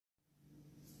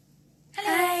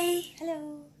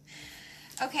Hello.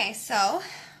 Okay, so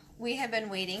we have been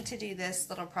waiting to do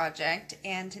this little project,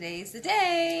 and today's the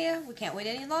day. We can't wait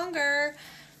any longer.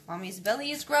 Mommy's belly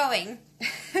is growing.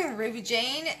 Ruby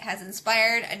Jane has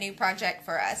inspired a new project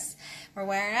for us. We're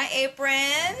wearing our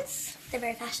aprons. They're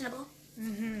very fashionable.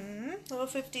 Little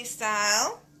 50s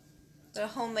style. Little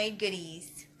homemade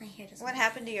goodies. My hair doesn't. What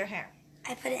happened to your hair?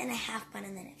 I put it in a half bun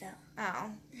and then it fell. Oh,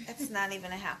 it's not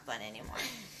even a half bun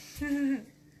anymore.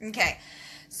 Okay,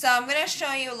 so I'm going to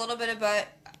show you a little bit about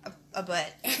a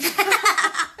butt.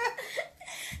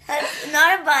 That's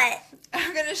not a butt.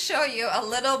 I'm going to show you a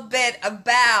little bit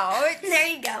about There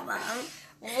you go, Mom.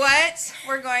 what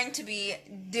we're going to be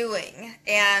doing.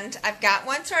 And I've got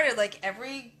one started. Like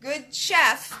every good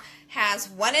chef has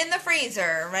one in the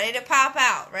freezer ready to pop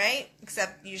out, right?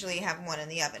 Except usually you have one in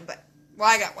the oven. But well,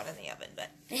 I got one in the oven, but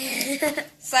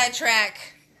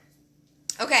sidetrack.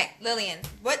 Okay, Lillian,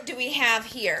 what do we have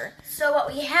here? So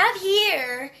what we have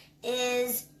here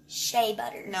is shea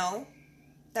butter. No,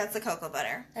 that's the cocoa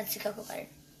butter. That's the cocoa butter.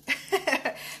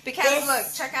 Because look,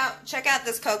 check out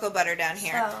this cocoa butter down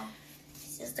here. So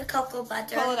this is the cocoa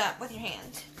butter. Pull it up with your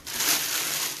hand.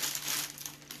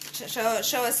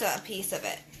 Show us a piece of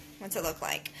it. What's it look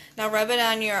like? Now rub it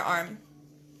on your arm.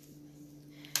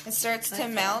 It starts to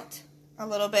melt a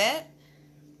little bit.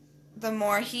 The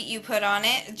more heat you put on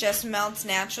it, it just melts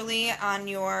naturally on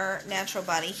your natural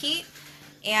body heat.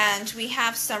 And we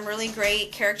have some really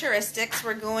great characteristics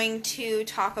we're going to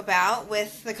talk about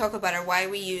with the cocoa butter, why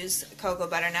we use cocoa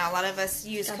butter. Now, a lot of us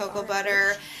use cocoa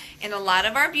butter in a lot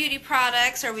of our beauty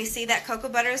products, or we see that cocoa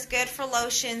butter is good for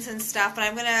lotions and stuff, but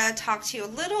I'm going to talk to you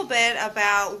a little bit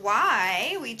about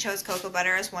why we chose cocoa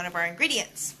butter as one of our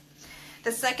ingredients.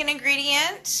 The second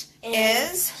ingredient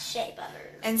is shea butter.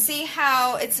 And see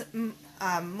how it's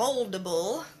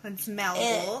moldable, it's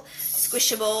malleable,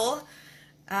 squishable.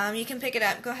 You can pick it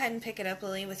up. Go ahead and pick it up,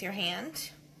 Lily, with your hand.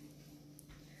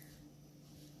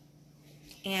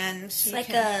 And it's like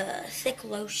a thick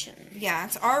lotion. Yeah,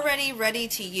 it's already ready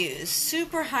to use.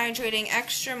 Super hydrating,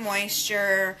 extra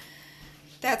moisture.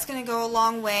 That's going to go a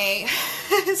long way.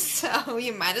 So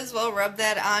you might as well rub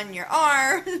that on your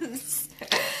arms.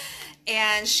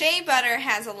 And shea butter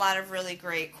has a lot of really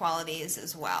great qualities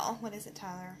as well. What is it,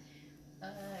 Tyler?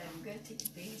 I'm going to take the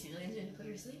baby's Lillian's going to put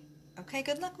her to sleep. Okay,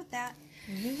 good luck with that.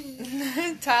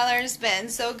 Tyler's been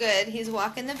so good. He's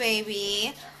walking the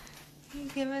baby.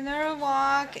 He's giving her a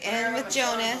walk, and with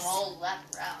Jonas.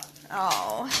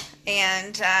 Oh,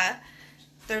 and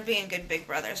they're being good big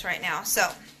brothers right now. So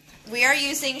we are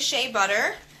using shea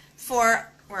butter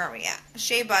for, where are we at?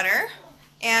 Shea butter.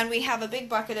 And we have a big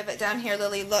bucket of it down here,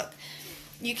 Lily. Look,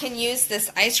 you can use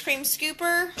this ice cream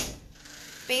scooper,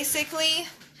 basically,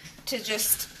 to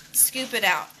just scoop it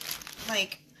out,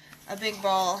 like a big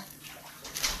ball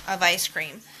of ice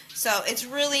cream. So it's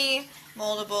really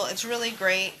moldable. It's really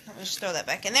great. Let me just throw that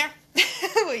back in there.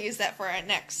 We'll use that for our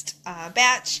next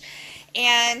batch.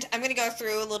 And I'm going to go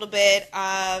through a little bit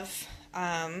of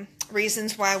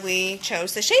reasons why we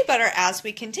chose the shea butter as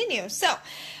we continue. So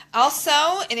also,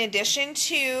 in addition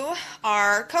to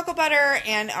our cocoa butter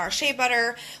and our shea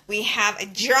butter, we have a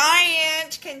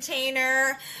giant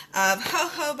container of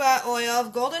jojoba oil,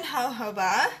 of golden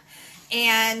jojoba,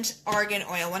 and argan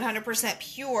oil, 100%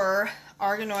 pure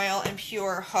argan oil and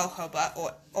pure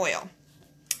jojoba oil.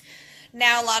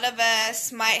 Now, a lot of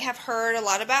us might have heard a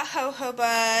lot about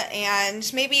jojoba and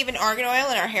maybe even argan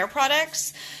oil in our hair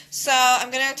products. So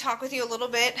I'm going to talk with you a little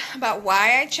bit about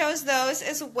why I chose those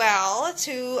as well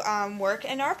to work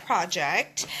in our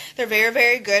project. They're very,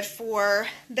 very good for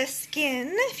the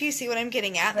skin, if you see what I'm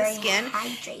getting at, the skin,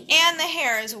 hydrating, and the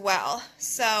hair as well.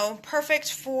 So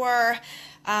perfect for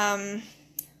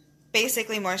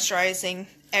basically moisturizing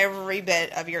every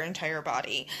bit of your entire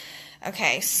body.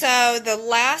 Okay, so the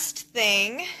last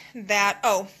thing that,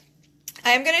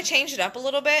 I'm going to change it up a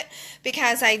little bit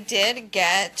because I did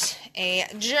get a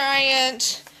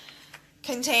giant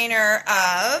container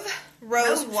of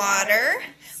rose water,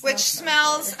 which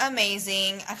smells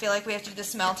amazing. I feel like we have to do the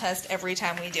smell test every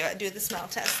time we do it. Do the smell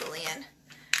test, Lillian.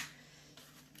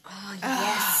 Oh,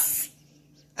 yes.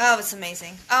 Oh, it's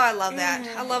amazing. Oh, I love that.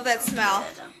 I love that smell.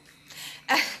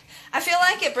 I feel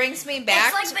like it brings me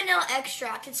back. It's like vanilla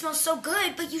extract. It smells so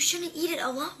good, but you shouldn't eat it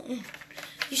alone.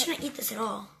 You shouldn't eat this at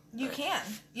all. You can.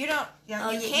 You don't.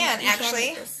 Yeah, you can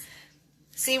actually.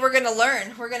 See, we're going to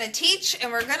learn. We're going to teach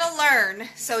and we're going to learn.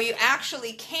 So you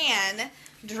actually can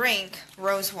drink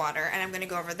rose water. And I'm going to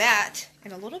go over that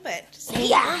in a little bit. See,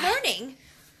 we're learning.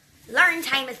 Learn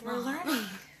time is we're learning.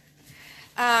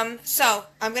 So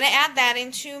I'm going to add that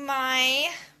into my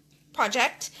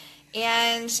project.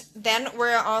 And then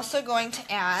we're also going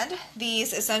to add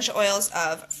these essential oils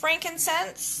of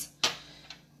frankincense,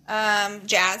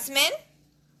 jasmine,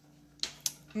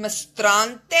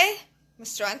 mastrante,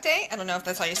 I don't know if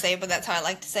that's how you say it, but that's how I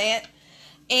like to say it,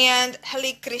 and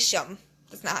helichrysum.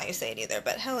 That's not how you say it either,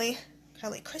 but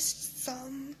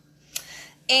helichrysum,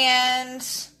 and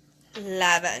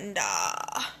lavender.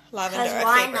 Lavender,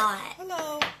 why favorite. not?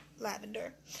 Hello,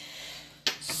 lavender.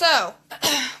 So,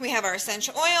 we have our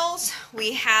essential oils,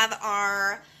 we have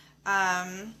our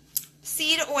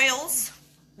seed oils,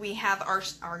 we have our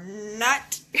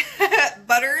nut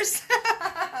butters.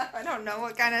 I don't know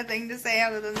what kind of thing to say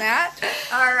other than that.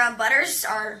 Our butters,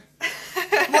 our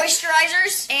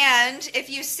moisturizers. And if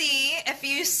you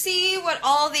see what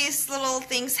all these little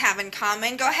things have in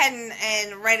common, go ahead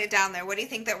and write it down there. What do you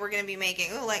think that we're going to be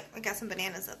making? Oh, like I got some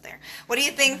bananas up there. What do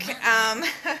you think?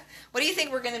 What do you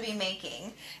think we're going to be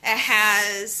making? It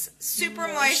has super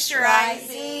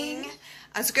moisturizing.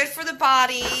 It's good for the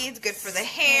body. It's good for the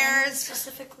hairs.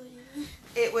 Specifically,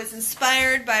 it was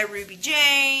inspired by Ruby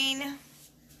Jane.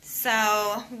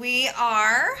 So we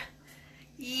are.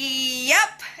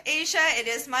 Yep, Asia, it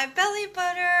is my belly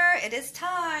butter. It is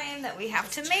time that we have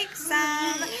to make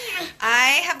some.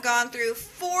 I have gone through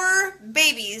 4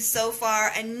 babies so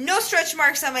far and no stretch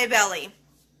marks on my belly.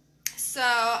 So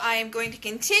I am going to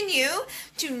continue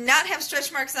to not have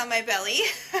stretch marks on my belly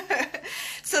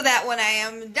so that when I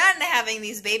am done having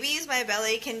these babies, my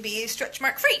belly can be stretch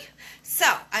mark free. So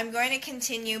I'm going to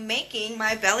continue making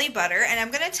my belly butter, and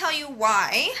I'm going to tell you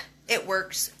why it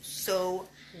works so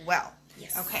well.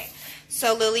 yes. Okay,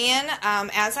 so Lillian,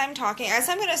 as I'm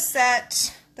going to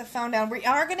set the phone down, we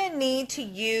are going to need to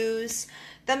use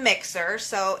the mixer,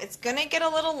 so it's going to get a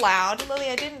little loud. Lily,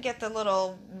 I didn't get the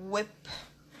little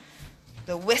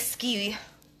the whisk, not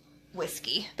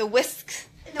the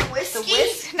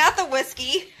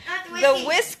whiskey, the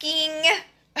whisking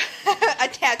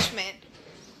attachment.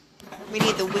 We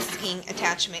need the whisking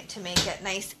attachment to make it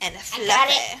nice and fluffy. I got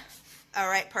it. All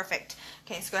right, perfect.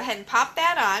 Okay, so go ahead and pop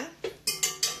that on.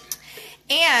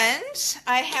 And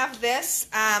I have this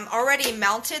already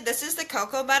melted. This is the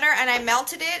cocoa butter, and I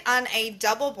melted it on a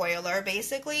double boiler,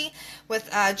 basically, with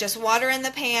just water in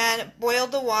the pan,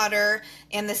 boiled the water,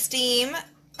 and the steam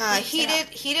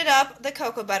heated up the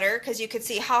cocoa butter, because you could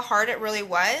see how hard it really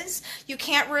was. You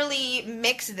can't really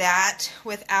mix that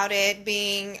without it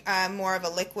being more of a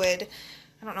liquid.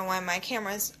 I don't know why my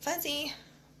camera's fuzzy.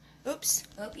 Oops.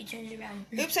 Oh, you turned it around.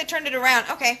 Oops, I turned it around.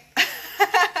 Okay.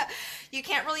 You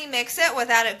can't really mix it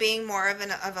without it being more of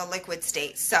a liquid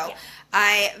state. So yeah.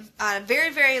 I, on a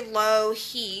very, very low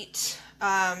heat,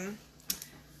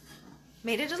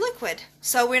 made it a liquid.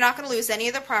 So we're not going to lose any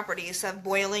of the properties of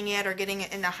boiling it or getting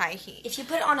it in a high heat. If you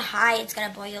put it on high, it's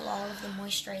going to boil all of the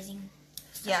moisturizing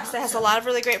stuff. Yes, it has a lot of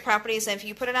really great properties. And if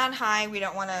you put it on high, we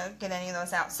don't want to get any of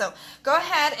those out. So go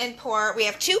ahead and pour. We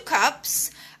have 2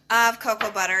 cups of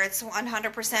cocoa butter. It's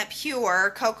 100%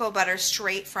 pure cocoa butter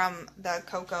straight from the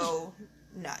cocoa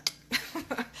nut.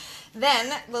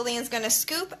 Then Lillian's going to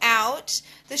scoop out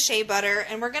the shea butter,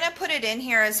 and we're going to put it in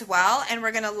here as well, and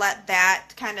we're going to let that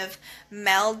kind of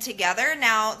meld together.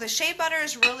 Now, the shea butter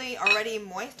is really already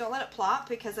moist. Don't let it plop,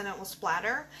 because then it will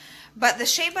splatter. But the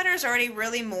shea butter is already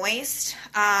really moist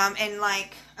and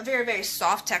like a very, very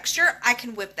soft texture. I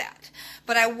can whip that.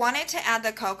 But I wanted to add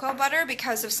the cocoa butter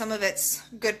because of some of its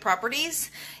good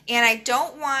properties. And I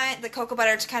don't want the cocoa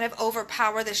butter to kind of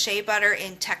overpower the shea butter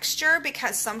in texture,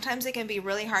 because sometimes it can be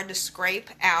really hard to scrape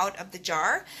out of the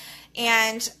jar.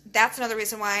 And that's another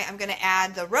reason why I'm going to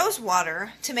add the rose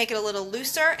water to make it a little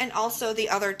looser. And also the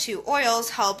other 2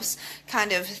 oils helps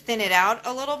kind of thin it out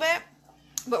a little bit.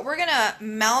 But we're going to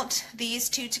melt these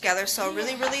 2 together, so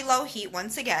really, really low heat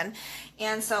once again.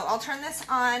 And so I'll turn this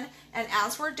on, and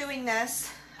as we're doing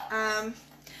this,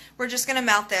 we're just going to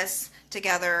melt this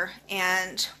together,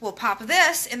 and we'll pop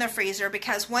this in the freezer,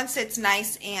 because once it's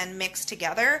nice and mixed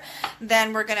together,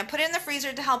 then we're going to put it in the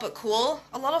freezer to help it cool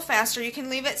a little faster. You can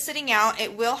leave it sitting out.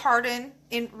 It will harden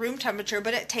in room temperature,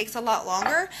 but it takes a lot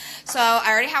longer. So I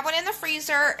already have one in the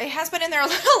freezer. It has been in there a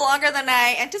little longer than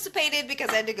I anticipated,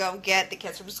 because I had to go get the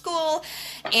kids from school,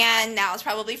 and now it's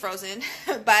probably frozen,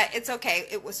 but it's okay.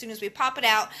 As soon as we pop it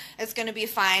out, it's going to be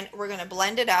fine. We're going to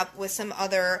blend it up with some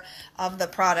other of the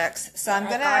products. So I'm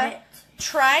going to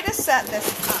try to set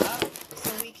this up so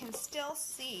we can still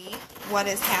see what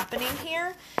is happening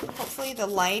here. Hopefully the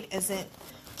light isn't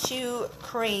too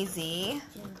crazy.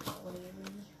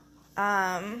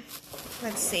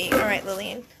 Let's see. All right,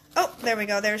 Lillian. Oh, there we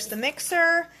go. There's the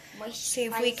mixer. See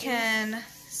if we can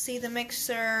see the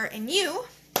mixer and you.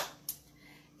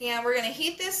 And we're going to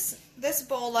heat this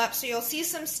bowl up, so you'll see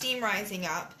some steam rising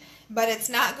up. but it's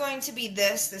not going to be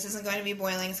this. This isn't going to be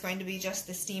boiling. It's going to be just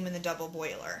the steam in the double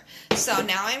boiler. So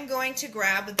now I'm going to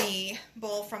grab the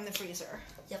bowl from the freezer.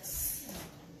 Yep.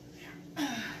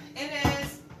 It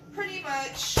is pretty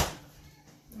much,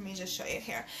 let me just show you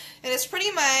here. It is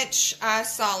pretty much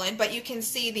solid, but you can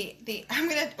see I'm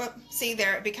going to, see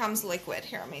there, it becomes liquid.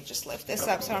 Here, let me just lift this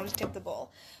up so I don't just tip the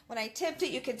bowl. When I tipped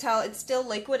it, you could tell it's still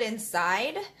liquid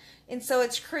inside, and so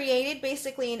it's created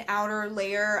basically an outer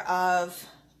layer of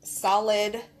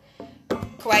solid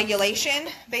coagulation,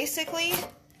 basically.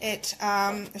 It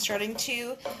is starting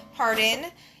to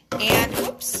harden, and,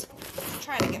 whoops, I'm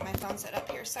trying to get my phone set up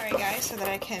here. Sorry, guys, so that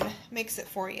I can mix it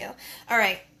for you. All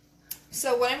right,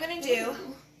 so what I'm going to do,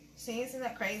 see, isn't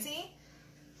that crazy?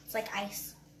 It's like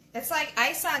ice. It's like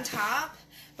ice on top,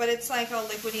 but it's like all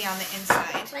liquidy on the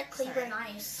inside. It's like Cleveland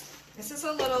ice. This is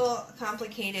a little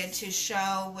complicated to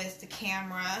show with the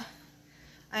camera.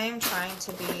 I am trying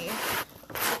to be...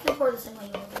 I can pour this in while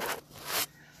you move it.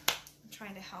 I'm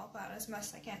trying to help out as much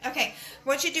as I can. Okay,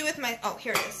 what you do with my... Oh,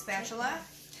 here it is, spatula.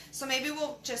 So maybe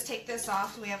we'll just take this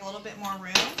off so we have a little bit more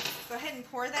room. Go ahead and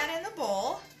pour that in the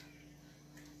bowl.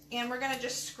 And we're going to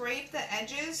just scrape the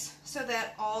edges so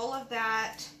that all of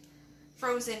that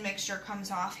frozen mixture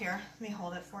comes off here. Let me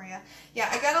hold it for you. Yeah,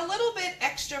 I got a little bit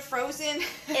extra frozen.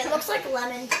 It looks like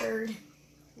lemon curd.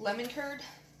 Lemon curd?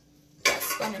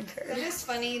 Yes, lemon curd. It is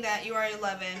funny that you are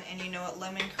 11 and you know what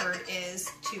lemon curd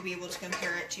is to be able to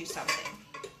compare it to something.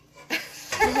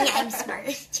 I'm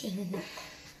smart.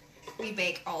 We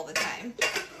bake all the time.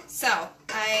 So,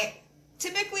 I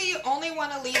typically only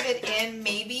want to leave it in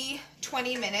maybe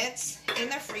 20 minutes in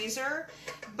the freezer,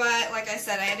 but like I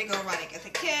said, I had to go run and get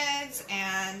the kids,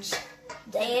 and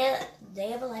They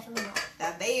have a life of their own.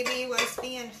 the baby was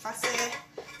being fussy,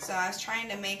 so I was trying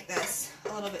to make this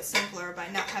a little bit simpler by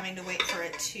not having to wait for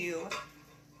it to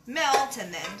melt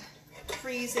and then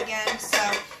freeze again. So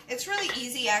it's really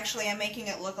easy, actually. I'm making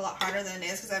it look a lot harder than it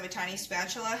is because I have a tiny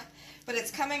spatula, but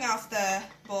it's coming off the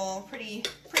bowl pretty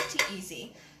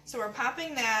easy. So we're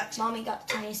popping that. Mommy got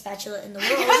the tiniest spatula in the I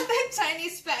world. got that tiny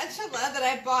spatula that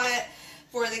I bought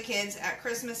for the kids at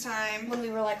Christmas time. When we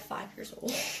were like 5 years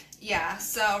old. Yeah,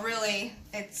 so really,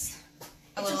 it's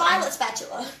a violet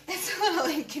spatula. It's a little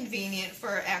inconvenient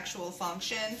for actual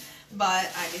function, but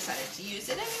I decided to use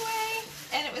it anyway,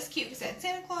 and it was cute because it had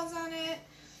Santa Claus on it,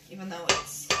 even though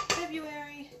it's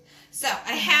February. So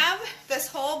I have this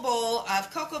whole bowl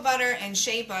of cocoa butter and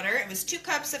shea butter. It was 2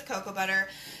 cups of cocoa butter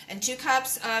and 2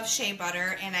 cups of shea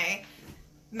butter, and I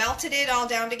melted it all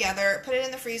down together, put it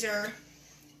in the freezer,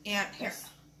 and here.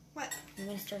 What? I'm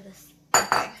going to stir this.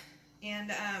 Okay.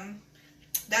 And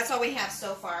that's all we have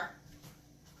so far.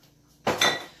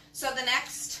 So the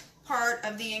next part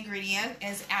of the ingredient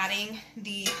is adding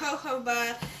the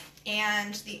jojoba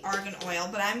and the argan oil,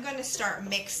 but I'm going to start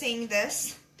mixing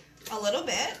this a little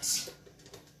bit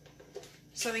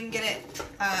so we can get it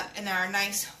in our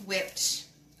nice whipped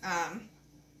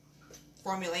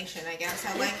formulation, I guess.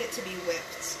 I like it to be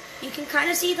whipped. You can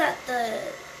kind of see that the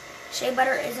shea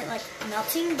butter isn't like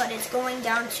melting, but it's going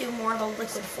down to more of a liquid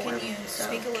form. Can you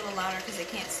speak a little louder because they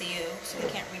can't see you, so they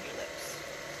can't read your lips?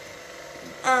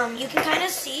 You can kind of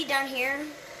see down here,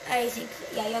 I think,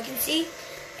 yeah, y'all can see.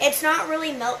 It's not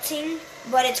really melting,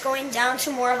 but it's going down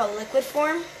to more of a liquid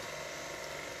form.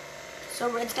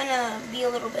 So it's going to be a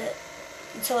little bit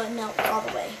until it melts all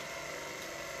the way.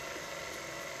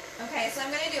 Okay, so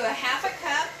I'm going to do a half a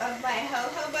cup of my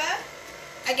jojoba.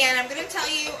 Again, I'm going to tell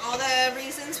you all the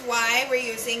reasons why we're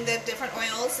using the different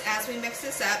oils as we mix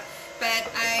this up, but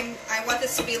I want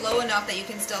this to be low enough that you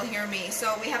can still hear me.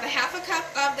 So we have a half a cup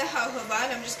of the jojoba,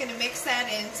 and I'm just going to mix that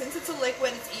in. Since it's a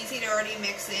liquid, it's easy to already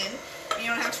mix in. You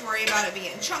don't have to worry about it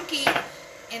being chunky.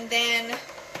 And then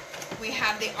we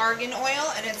have the argan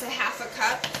oil, and it's a half a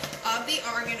cup of the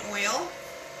argan oil.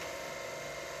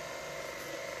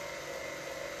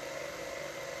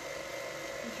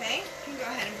 Okay, you can go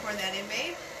ahead and pour that in,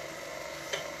 babe.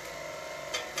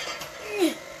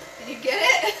 Did you get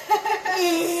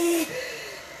it?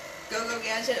 Go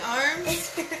Gadget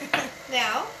arms.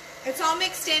 Now, it's all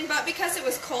mixed in, but because it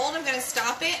was cold, I'm going to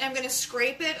stop it, and I'm going to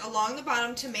scrape it along the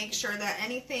bottom to make sure that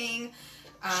anything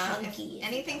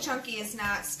chunky is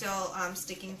not still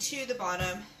sticking to the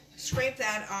bottom. Scrape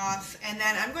that off, and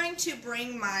then I'm going to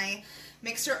bring my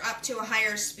mixer up to a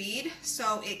higher speed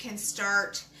so it can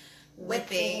start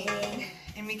whipping,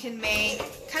 and we can make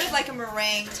kind of like a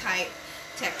meringue type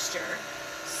texture.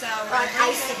 So like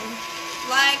icing.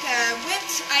 Like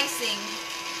whipped icing.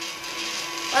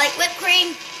 Like whipped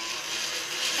cream.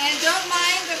 And don't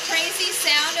mind the crazy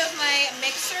sound of my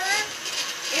mixer.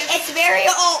 It's very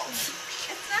old.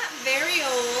 It's not very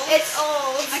old. It's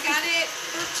old. I got it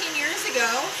 13 years ago.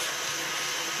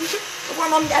 Before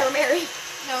Mom and Dad were married.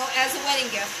 No, as a wedding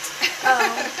gift. Oh.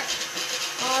 And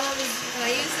I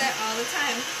use that all the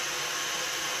time. I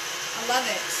love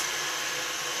it.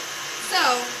 So,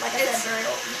 like I said, very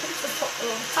old.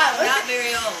 Tyler. Not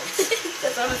very old.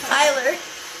 That's on Tyler.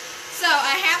 So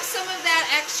I have some of that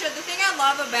extra. The thing I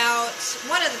love about,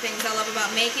 one of the things I love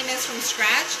about making this from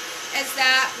scratch is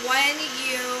that when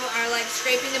you are like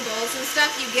scraping the bowls and stuff,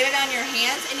 you get it on your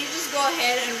hands and you just go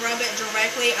ahead and rub it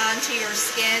directly onto your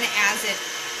skin as it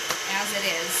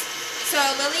is. So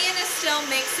Lillian is still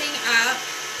mixing up.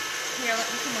 Here, let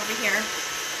me come over here.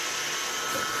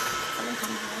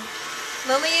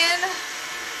 Lillian.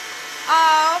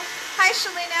 Oh, hi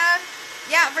Shalina.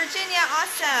 Yeah, Virginia,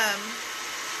 awesome.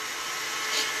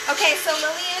 Okay, so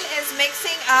Lillian is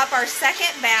mixing up our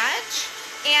second batch,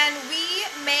 and we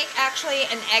make actually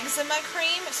an eczema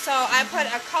cream. So I put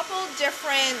a couple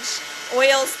different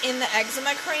oils in the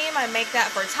eczema cream. I make that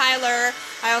for Tyler.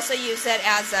 I also use it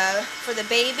as for the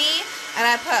baby, and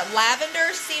I put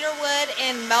lavender, cedarwood,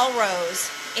 and Melrose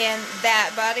in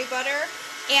that body butter.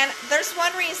 And there's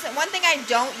one thing I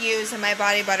don't use in my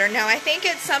body butter. Now, I think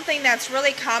it's something that's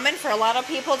really common for a lot of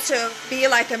people to be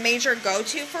like a major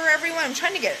go-to for everyone. I'm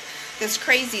trying to get this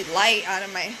crazy light out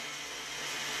of my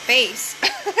face,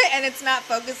 and it's not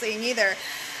focusing either.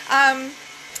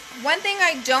 One thing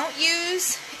I don't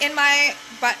use in my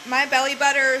belly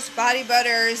butters, body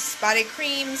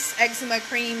creams, eczema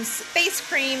creams, face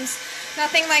creams,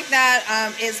 nothing like that,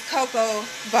 is cocoa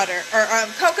butter, or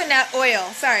coconut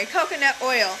oil. Sorry, coconut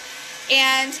oil.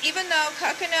 And even though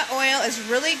coconut oil is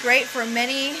really great for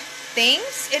many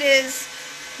things, it is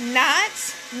not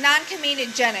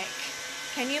non-comedogenic.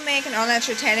 Can you make an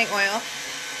all-natural tanning oil?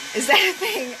 Is that a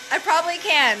thing? I probably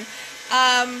can.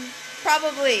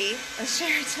 Probably.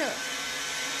 Share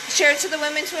it to the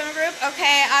women group.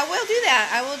 Okay, I will do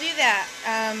that. I will do that.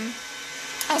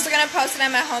 Also going to post it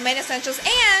on my Homemade Essentials.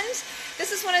 And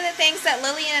this is one of the things that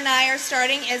Lillian and I are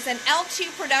starting is an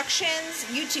L2 Productions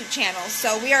YouTube channel.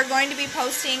 So we are going to be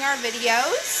posting our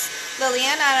videos,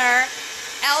 Lillian, on our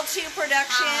L2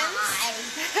 Productions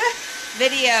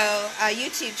video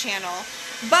YouTube channel.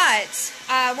 But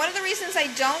one of the reasons I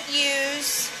don't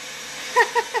use,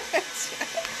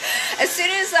 as soon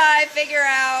as I figure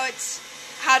out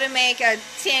how to make a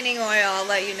tanning oil, I'll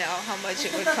let you know how much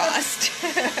it would cost.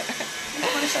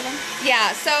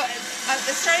 Yeah, so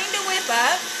it's starting to whip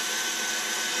up,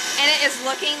 and it is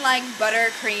looking like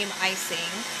buttercream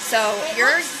icing. So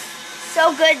looks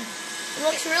so good. It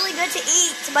looks really good to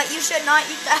eat, but you should not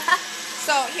eat that.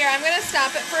 So here, I'm going to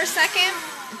stop it for a second,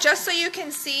 just so you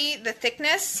can see the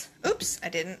thickness. Oops, I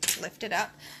didn't lift it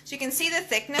up. So you can see the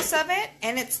thickness of it,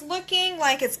 and it's looking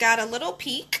like it's got a little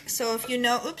peak. So if you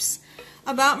know,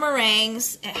 about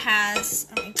meringues, it has,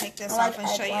 let me take this off and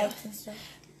show you.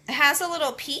 It has a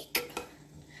little peak,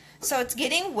 so it's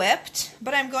getting whipped,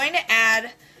 but I'm going to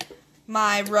add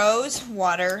my rose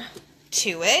water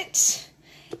to it,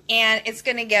 and it's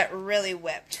going to get really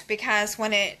whipped because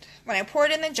when I pour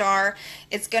it in the jar,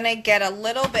 it's going to get a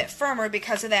little bit firmer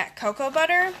because of that cocoa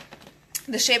butter.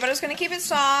 The shea butter is going to keep it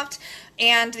soft,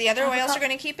 and the other oils are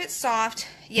going to keep it soft.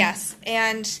 Yes,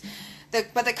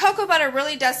 but the cocoa butter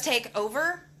really does take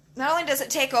over. Not only does it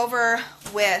take over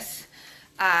with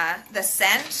the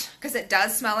scent, because it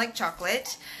does smell like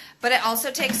chocolate, but it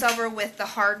also takes over with the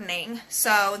hardening.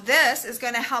 So this is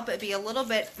going to help it be a little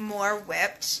bit more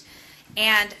whipped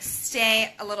and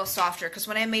stay a little softer, because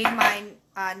when I made my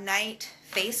night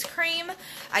face cream,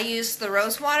 I used the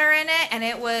rose water in it, and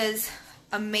it was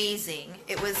amazing.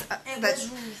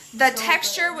 The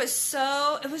texture was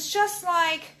so, it was just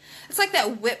like, it's like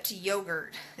that whipped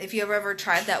yogurt. If you ever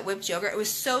tried that whipped yogurt, it was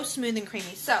so smooth and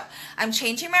creamy. So I'm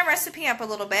changing my recipe up a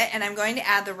little bit, and I'm going to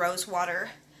add the rose water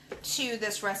to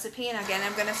this recipe. And again,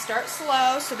 I'm going to start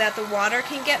slow so that the water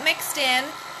can get mixed in,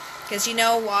 because you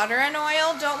know water and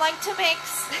oil don't like to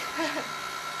mix.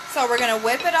 So we're going to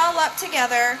whip it all up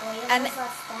together,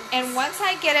 and once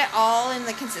I get it all in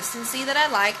the consistency that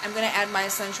I like, I'm going to add my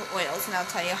essential oils, and I'll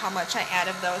tell you how much I add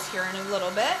of those here in a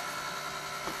little bit.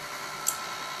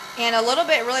 And a little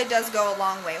bit really does go a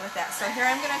long way with that. So here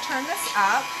I'm going to turn this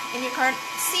up, and you can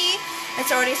see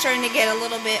it's already starting to get a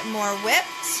little bit more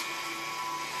whipped.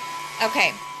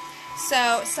 Okay,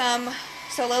 so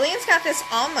Lillian's got this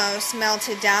almost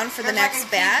melted down for the next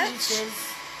batch.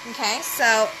 Okay,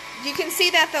 so you can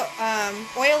see that the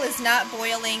oil is not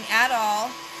boiling at all.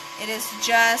 It is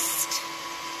just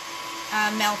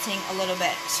melting a little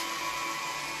bit.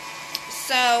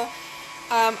 So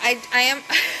I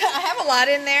have a lot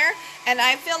in there, and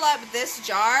I fill up this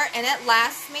jar, and it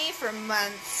lasts me for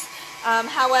months.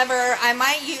 However, I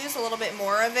might use a little bit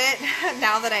more of it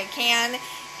now that I can,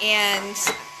 and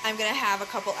I'm going to have a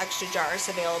couple extra jars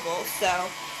available. So,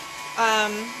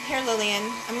 here, Lillian,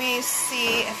 let me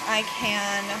see if I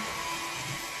can,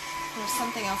 there's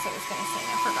something else I was going to say,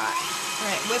 and I forgot. All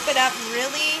right, whip it up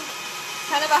really,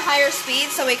 kind of a higher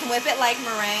speed so we can whip it like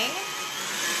meringue.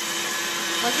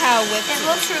 Look how it whips. It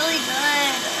looks really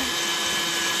good.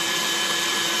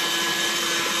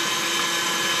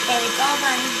 Okay, it's all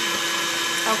done.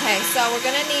 Okay, so we're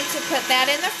going to need to put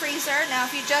that in the freezer. Now,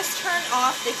 if you just turn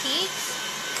off the heat,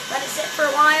 let it sit for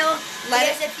a while.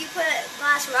 Because if you put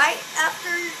glass right after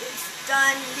it's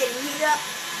done getting heated up,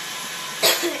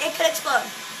 it could explode.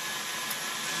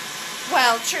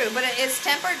 Well, true, but it is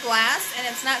tempered glass, and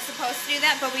it's not supposed to do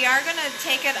that, but we are going to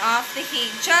take it off the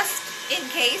heat just in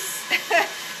case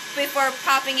before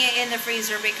popping it in the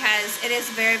freezer because it is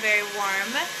very, very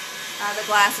warm. The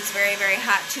glass is very, very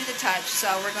hot to the touch, so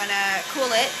we're going to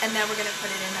cool it, and then we're going to put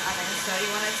it in the oven. So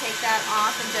you want to take that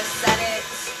off and just set it,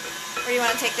 or you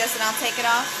want to take this and I'll take it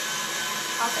off?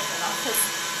 I'll take it off.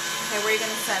 Okay, where are you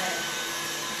going to set it?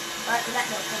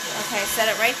 Okay,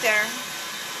 set it right there.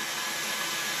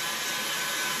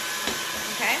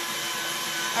 Okay.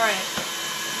 All right.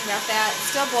 You got that.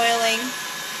 It's still boiling.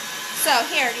 So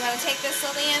here, you want to take this,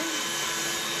 Lillian?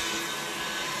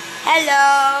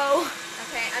 Hello.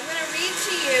 Okay, I'm going to read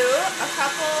to you a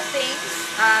couple things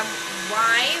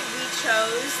why we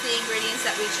chose the ingredients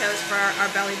that we chose for our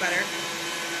belly butter.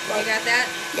 You got that?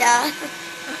 Yeah.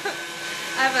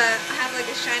 I have like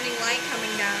a shining light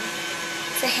coming down.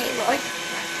 It's a halo.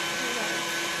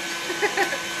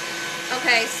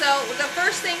 Okay, so the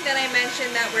first thing that I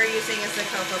mentioned that we're using is the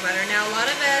cocoa butter. Now, a lot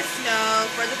of us know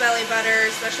for the belly butter,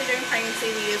 especially during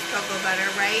pregnancy, we use cocoa butter,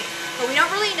 right? But we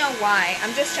don't really know why.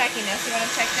 I'm just checking this. You want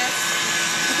to check this?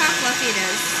 Look how fluffy it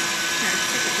is. Here,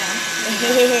 take it down.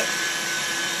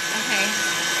 Okay.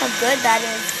 How good that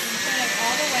is. Put it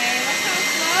all the way. Look how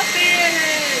fluffy it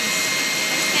is.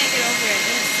 I just can't get over it.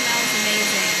 It smells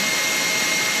amazing.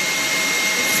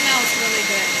 It smells really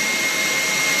good.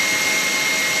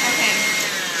 Okay,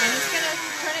 I'm just going to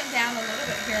turn it down a little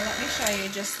bit here. Let me show you,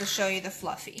 just to show you the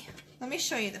fluffy. Let me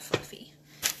show you the fluffy.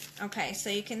 Okay, so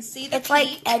you can see the It's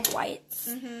like egg whites.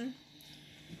 Mm-hmm.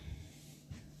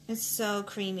 It's so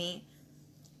creamy.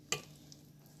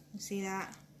 You see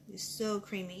that? It's so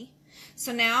creamy.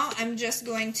 So now I'm just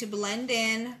going to blend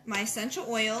in my essential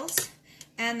oils,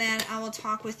 and then I will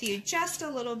talk with you just a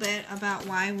little bit about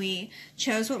why we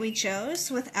chose what we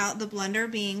chose without the blender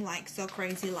being like so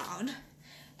crazy loud.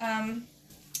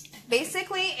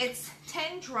 Basically, it's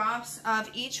 10 drops of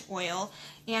each oil,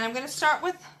 and I'm going to start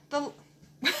with the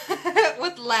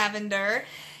with lavender,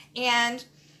 and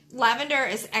lavender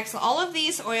is excellent. All of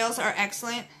these oils are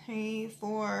excellent. 3,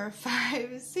 4,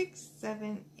 5, 6,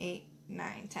 7, 8,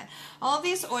 9, 10. All of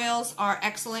these oils are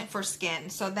excellent for skin,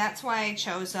 so that's why I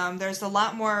chose them. There's a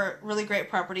lot more really great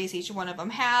properties each one of them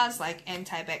has, like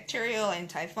antibacterial,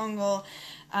 antifungal,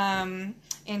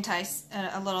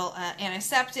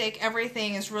 antiseptic.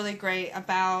 Everything is really great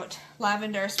about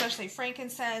lavender, especially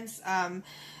frankincense.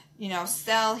 You know,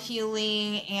 cell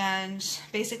healing and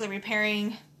basically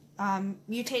repairing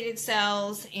mutated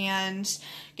cells and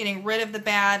getting rid of the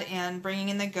bad and bringing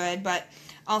in the good. But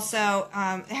also,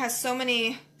 it has so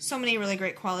many really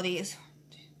great qualities.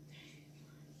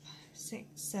 6,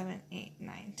 7, 8,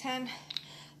 9, 10.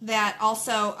 That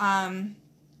also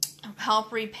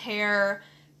help repair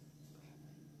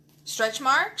stretch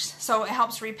marks, so it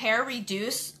helps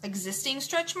reduce existing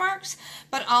stretch marks,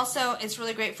 but also it's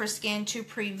really great for skin to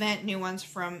prevent new ones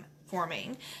from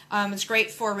forming. It's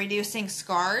great for reducing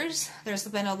scars. There's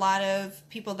been a lot of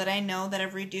people that I know that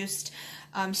have reduced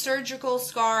surgical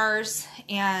scars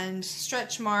and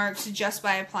stretch marks just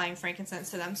by applying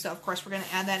frankincense to them. So of course we're going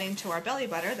to add that into our belly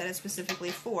butter that is specifically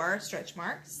for stretch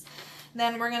marks.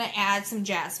 Then we're going to add some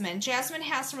jasmine. Jasmine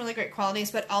has some really great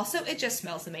qualities, but also it just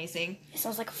smells amazing. It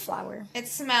smells like a flower. It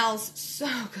smells so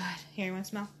good. Here, you want to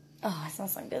smell? Oh, it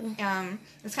smells so good.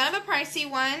 It's kind of a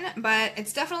pricey one, but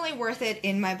it's definitely worth it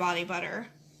in my body butter.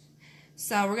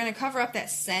 So we're going to cover up that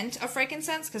scent of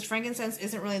frankincense, because frankincense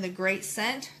isn't really the great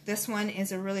scent. This one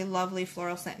is a really lovely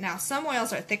floral scent. Now, some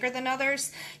oils are thicker than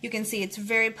others. You can see it's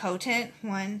very potent.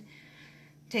 One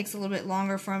takes a little bit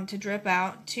longer for them to drip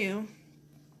out. 2,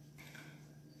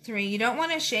 3. You don't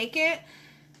want to shake it.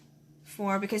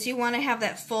 4, because you want to have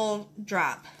that full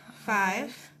drop.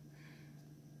 5,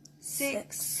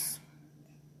 6,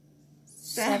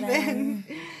 7,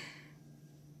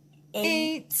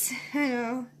 8,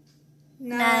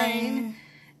 9,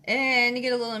 And you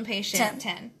get a little impatient.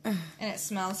 10. And it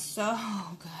smells so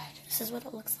good. This is what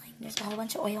it looks like. There's a whole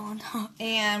bunch of oil on top.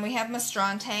 And we have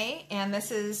Mastrante, and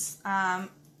this is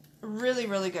really,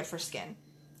 really good for skin.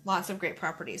 Lots of great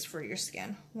properties for your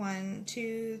skin. 1,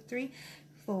 2, 3,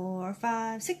 4,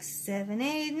 5, 6, 7,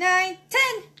 8, 9, 10.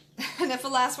 And if the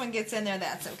last one gets in there,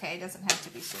 that's okay. It doesn't have to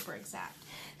be super exact.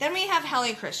 Then we have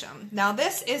Helichrysum. Now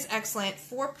this is excellent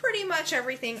for pretty much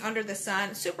everything under the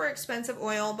sun. Super expensive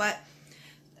oil, but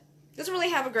doesn't really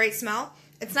have a great smell.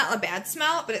 It's not a bad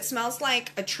smell, but it smells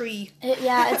like a tree.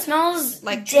 Yeah, it smells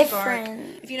like different. Tree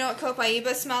bark. If you know what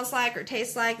copaiba smells like or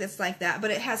tastes like, it's like that.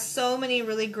 But it has so many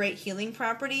really great healing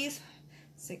properties.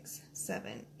 6,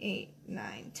 7, 8,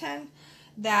 9, 10.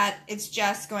 That it's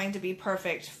just going to be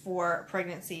perfect for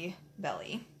pregnancy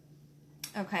belly.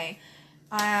 Okay.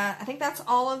 I think that's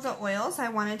all of the oils I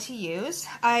wanted to use.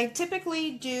 I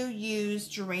typically do use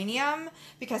geranium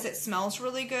because it smells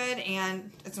really good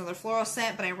and it's another floral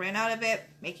scent, but I ran out of it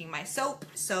making my soap.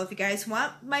 So if you guys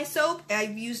want my soap,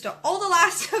 I've used all the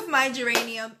last of my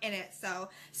geranium in it. So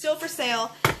still for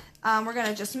sale. We're going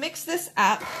to just mix this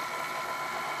up.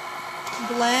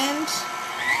 Blend.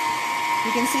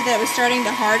 You can see that it was starting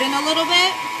to harden a little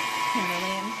bit. Here,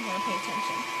 Lillian, you got to pay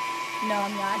attention. No,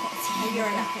 I'm not. You're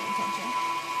not paying attention.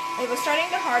 It was starting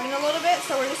to harden a little bit,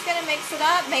 so we're just going to mix it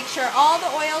up. Make sure all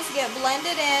the oils get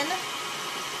blended in.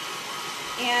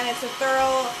 And it's a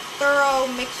thorough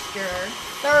mixture.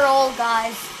 Thorough,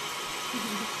 guys.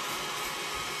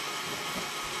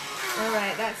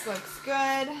 Alright, that looks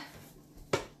good.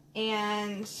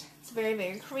 And it's very,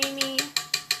 very creamy.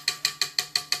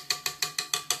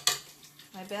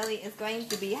 My belly is going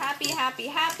to be happy, happy,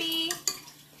 happy.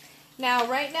 Now,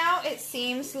 right now, it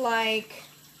seems like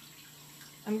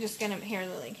I'm just going to, here,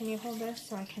 Lily, can you hold this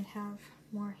so I can have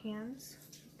more hands?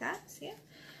 Like that, see it?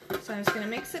 So I'm just going to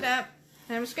mix it up.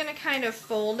 And I'm just going to kind of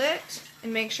fold it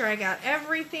and make sure I got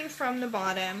everything from the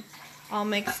bottom all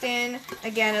mixed in.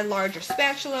 Again, a larger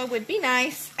spatula would be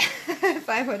nice if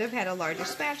I would have had a larger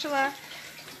spatula.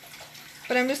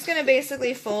 But I'm just going to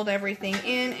basically fold everything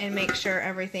in and make sure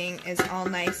everything is all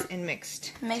nice and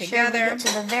mixed together. Make sure we get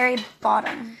to the very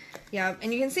bottom. Yeah,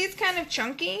 and you can see it's kind of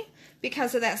chunky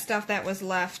because of that stuff that was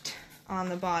left on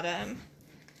the bottom.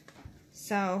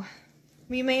 So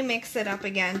we may mix it up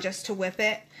again just to whip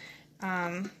it,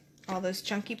 all those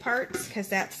chunky parts, because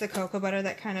that's the cocoa butter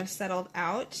that kind of settled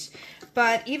out.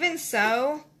 But even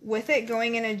so, with it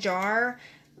going in a jar,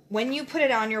 when you put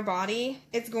it on your body,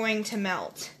 it's going to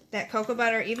melt. That cocoa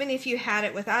butter, even if you had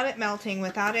it without it melting,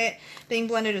 without it being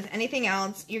blended with anything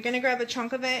else, you're going to grab a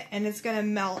chunk of it and it's going to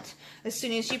melt as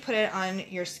soon as you put it on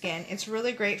your skin. It's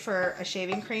really great for a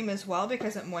shaving cream as well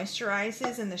because it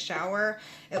moisturizes in the shower.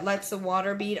 It lets the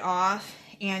water bead off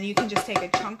and you can just take a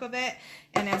chunk of it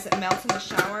and as it melts in the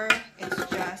shower, it's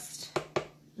just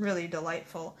really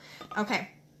delightful. Okay,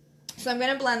 so I'm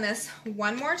going to blend this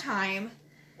one more time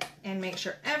and make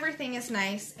sure everything is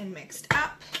nice and mixed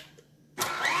up.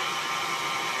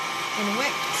 And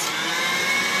whipped.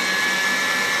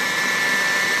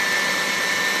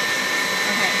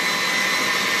 Okay.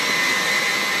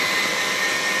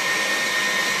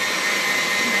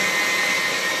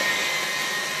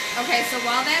 Okay, so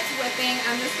while that's whipping,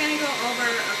 I'm just going to go over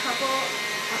a couple.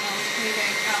 What do you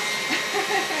think? Oh.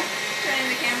 Turning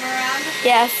the camera around?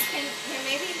 Yes. Can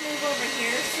maybe move over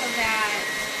here so that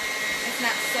it's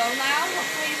not so loud?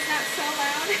 Hopefully it's not so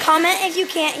loud. Comment if you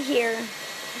can't hear.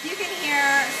 If you can hear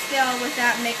still with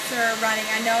that mixer running,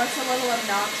 I know it's a little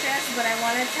obnoxious, but I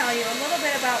want to tell you a little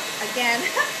bit about, again,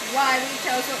 why we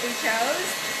chose what we chose.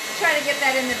 Try to get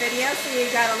that in the video so you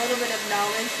got a little bit of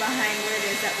knowledge behind what it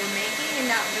is that we're making and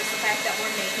not just the fact that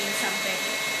we're making something.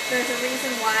 There's a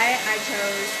reason why I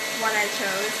chose what I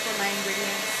chose for my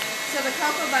ingredients. So the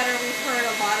cocoa butter, we've heard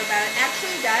a lot about it,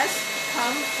 actually does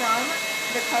come from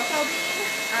the cocoa bean,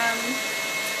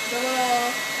 the little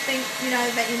thing, you know,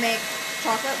 that you make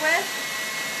chocolate with.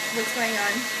 What's going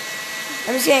on?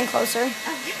 I'm just getting closer.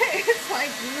 Okay, it's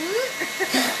like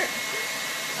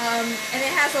and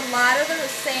it has a lot of the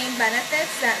same benefits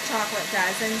that chocolate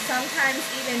does, and sometimes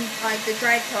even like the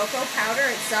dried cocoa powder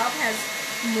itself has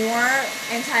more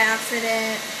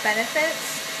antioxidant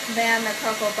benefits than the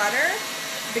cocoa butter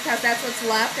because that's what's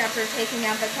left after taking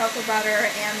out the cocoa butter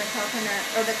and the coconut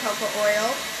or the cocoa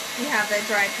oil. You have the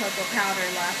dried cocoa powder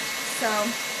left. So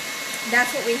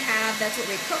that's what we have. That's what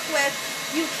we cook with.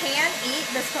 You can eat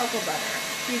this cocoa butter.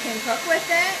 You can cook with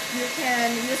it. You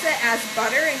can use it as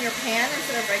butter in your pan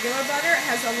instead of regular butter. It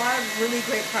has a lot of really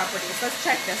great properties. Let's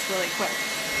check this really quick.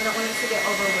 I don't want it to get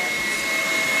overwhelmed.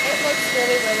 It looks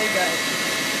really, really good.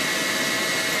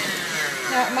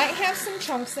 Now, it might have some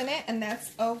chunks in it, and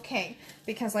that's okay.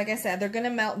 Because, like I said, they're going to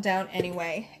melt down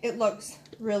anyway. It looks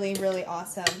really, really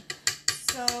awesome.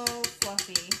 So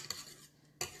fluffy.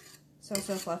 So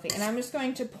fluffy. And I'm just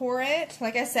going to pour it.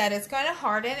 Like I said, it's going to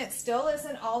harden. It still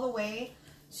isn't all the way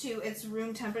to its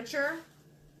room temperature.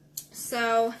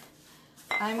 So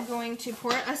I'm going to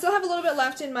pour it. I still have a little bit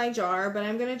left in my jar, but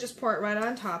I'm going to just pour it right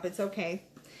on top. It's okay.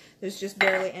 There's just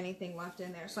barely anything left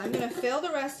in there. So I'm going to fill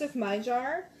the rest of my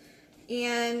jar.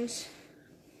 And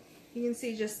you can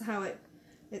see just how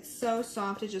it's so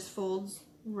soft. It just folds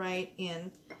right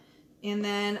in. And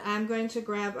then I'm going to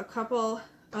grab a couple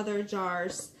other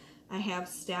jars I have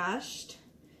stashed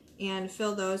and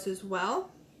fill those as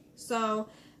well. So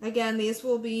again, this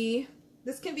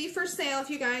can be for sale if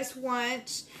you guys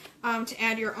want to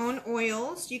add your own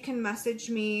oils. You can message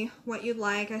me what you'd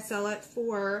like. I sell it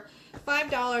for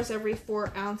 $5 every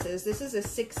 4 ounces. This is a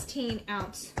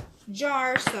 16-ounce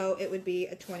jar, so it would be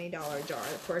a $20 jar.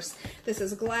 Of course, this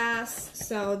is glass,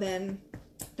 so then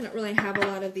I don't really have a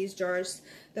lot of these jars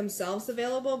themselves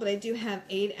available, but I do have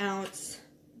 8-ounce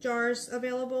jars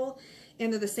available,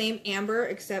 and they're the same amber,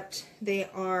 except they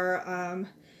are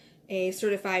a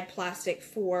certified plastic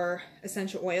for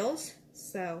essential oils.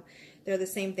 So they're the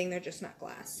same thing, they're just not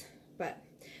glass. But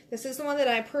this is the one that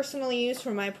I personally use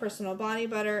for my personal body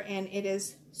butter, and it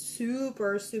is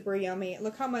super, super yummy.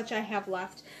 Look how much I have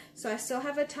left. So I still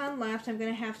have a ton left. I'm going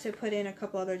to have to put in a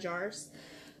couple other jars.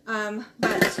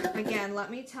 But again,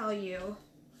 let me tell you,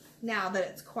 now that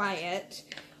it's quiet,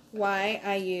 why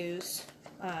I use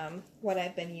what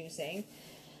I've been using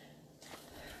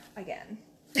again.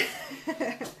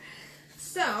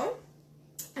 So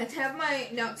I have my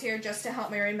notes here just to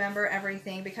help me remember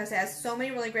everything, because it has so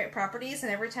many really great properties,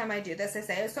 and every time I do this I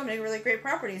say it has so many really great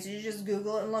properties. You just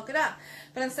Google it and look it up.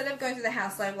 But instead of going through the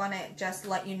hassle, I want to just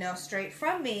let you know straight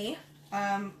from me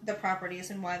the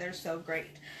properties and why they're so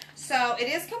great. So it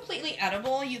is completely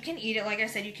edible. You can eat it. Like I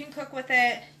said, you can cook with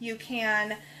it. You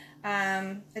can,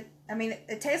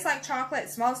 it tastes like chocolate. It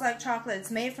smells like chocolate.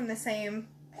 It's made from the same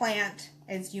plant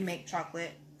as you make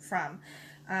chocolate from.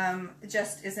 It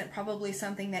just isn't probably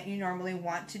something that you normally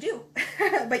want to do,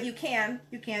 but you can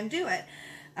do it.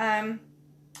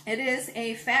 It is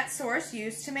a fat source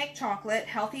used to make chocolate,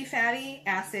 healthy fatty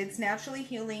acids, naturally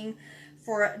healing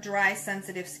for dry,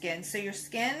 sensitive skin. So your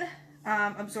skin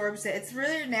absorbs it. It's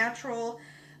really natural.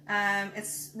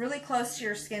 It's really close to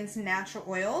your skin's natural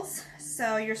oils,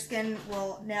 so your skin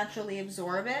will naturally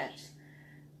absorb it.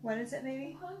 What is it,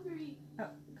 baby? I'm hungry. Oh,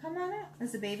 come on out.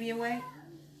 Is the baby awake?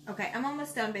 Okay, I'm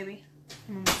almost done, baby.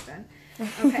 I'm almost done.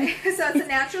 Okay, so it's a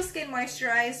natural skin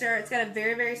moisturizer. It's got a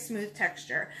very, very smooth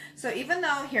texture. So even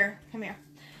though, here, come here.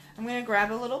 I'm going to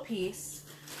grab a little piece,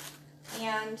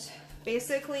 and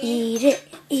basically eat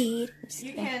it.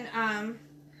 You can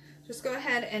just go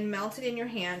ahead and melt it in your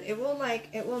hand. It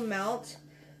will melt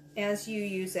as you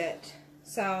use it.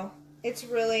 So it's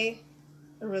really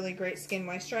a really great skin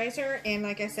moisturizer. And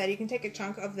like I said, you can take a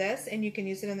chunk of this and you can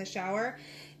use it in the shower,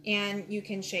 and you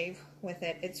can shave with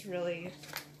it. It's really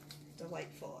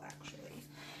delightful, actually.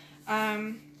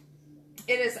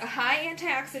 It is a high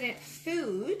antioxidant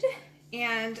food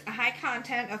and a high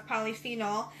content of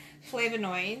polyphenol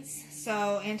flavonoids,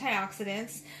 so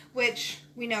antioxidants, which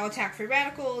we know attack free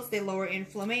radicals, they lower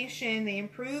inflammation, they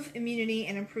improve immunity,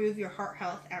 and improve your heart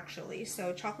health, actually.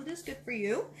 So chocolate is good for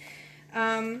you.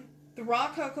 The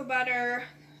raw cocoa butter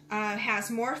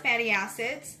has more fatty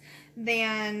acids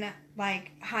than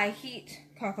like high heat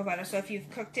cocoa butter. So if you've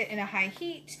cooked it in a high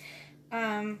heat,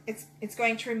 it's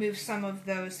going to remove some of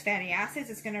those fatty acids.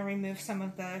 It's going to remove some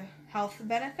of the health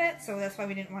benefits. So that's why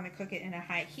we didn't want to cook it in a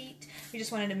high heat. We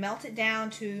just wanted to melt it down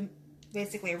to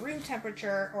basically a room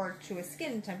temperature, or to a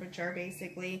skin temperature,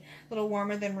 basically a little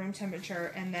warmer than room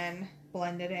temperature, and then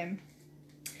blend it in.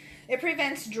 It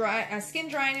prevents skin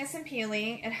dryness and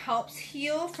peeling. It helps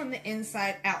heal from the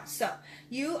inside out. So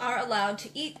you are allowed to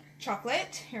eat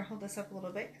chocolate. Here, hold this up a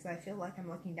little bit because I feel like I'm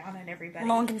looking down on everybody.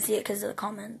 No one can see it because of the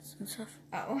comments and stuff.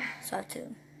 Oh. So I have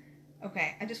to.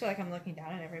 Okay, I just feel like I'm looking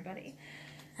down on everybody.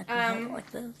 I can hold it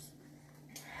like this.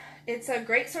 It's a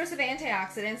great source of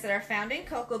antioxidants that are found in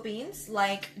cocoa beans,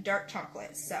 like dark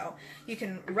chocolate. So you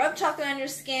can rub chocolate on your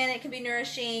skin. It can be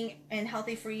nourishing and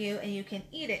healthy for you, and you can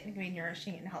eat it and it can be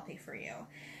nourishing and healthy for you.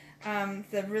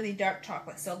 The really dark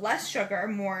chocolate, so less sugar,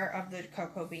 more of the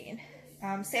cocoa bean.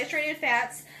 Saturated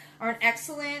fats are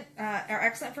excellent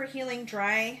for healing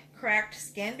dry, cracked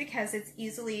skin because it's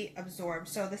easily absorbed.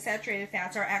 So the saturated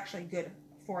fats are actually good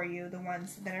for you, the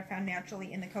ones that are found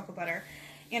naturally in the cocoa butter.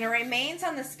 and it remains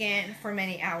on the skin for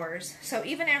many hours. So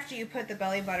even after you put the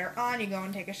belly butter on, you go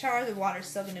and take a shower, the water's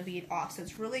still going to bead off. So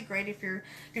it's really great if you're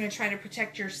going to try to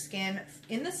protect your skin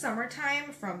in the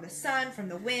summertime from the sun, from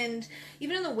the wind,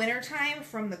 even in the wintertime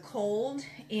from the cold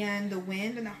and the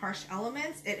wind and the harsh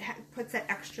elements. It puts that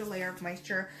extra layer of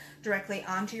moisture directly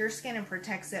onto your skin and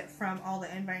protects it from all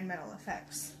the environmental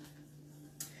effects.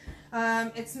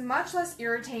 It's much less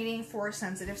irritating for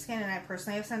sensitive skin, and I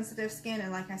personally have sensitive skin,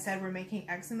 and like I said, we're making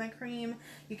eczema cream.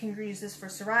 You can use this for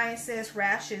psoriasis,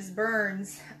 rashes,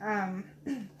 burns,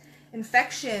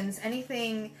 infections,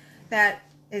 anything that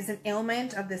is an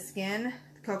ailment of the skin.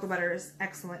 Cocoa butter is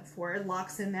excellent for. It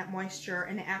locks in that moisture,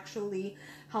 and it actually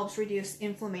helps reduce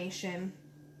inflammation.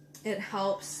 It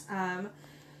helps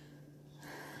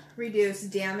reduce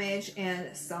damage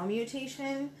and cell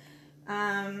mutation.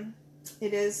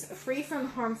 It is free from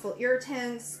harmful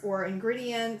irritants or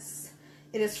ingredients.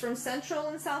 It is from Central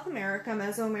and South America,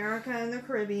 Mesoamerica, and the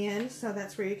Caribbean, so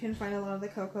that's where you can find a lot of the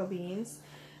cocoa beans.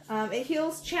 It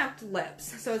heals chapped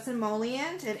lips, so it's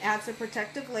emollient. It adds a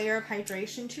protective layer of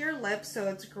hydration to your lips, so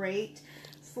it's great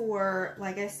for,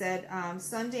 like I said,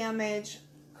 sun damage,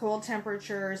 cold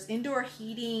temperatures, indoor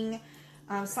heating,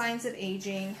 signs of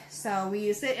aging. So we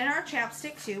use it in our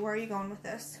chapstick too. Where are you going with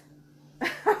this?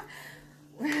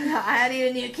 I need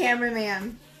a new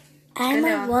cameraman. I'm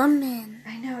a woman.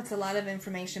 I know, it's a lot of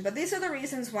information, but these are the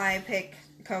reasons why I pick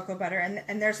cocoa butter,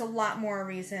 and there's a lot more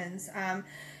reasons.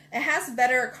 It has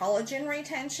better collagen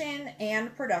retention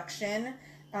and production.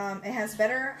 It has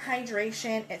better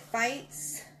hydration. It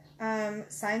fights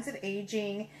signs of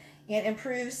aging and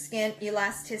improves skin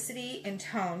elasticity and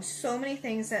tone. So many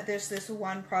things that this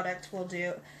one product will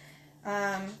do.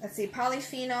 Let's see,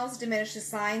 polyphenols diminish the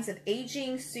signs of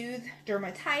aging, soothe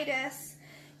dermatitis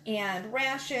and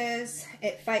rashes.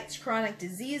 It fights chronic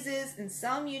diseases and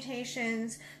cell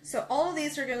mutations. So all of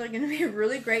these are going to be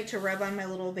really great to rub on my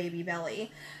little baby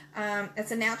belly. It's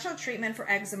a natural treatment for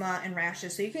eczema and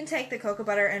rashes. So you can take the cocoa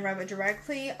butter and rub it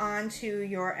directly onto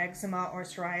your eczema or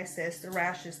psoriasis, the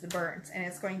rashes, the burns, and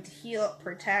it's going to heal,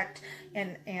 protect,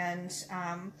 and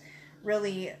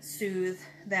really soothe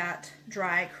that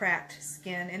dry, cracked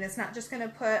skin. And it's not just going to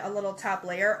put a little top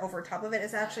layer over top of it.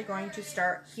 It's actually going to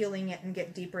start healing it and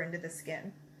get deeper into the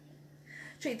skin.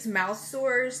 Treats mouth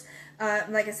sores.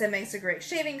 Like I said, makes a great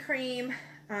shaving cream.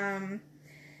 And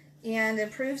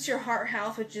improves your heart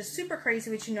health, which is super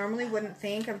crazy, which you normally wouldn't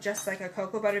think of just like a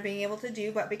cocoa butter being able to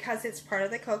do, but because it's part of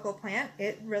the cocoa plant,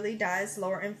 it really does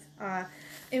lower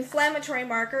inflammatory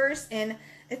markers and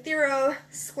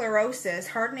atherosclerosis,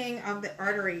 hardening of the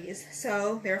arteries.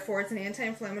 So therefore, it's an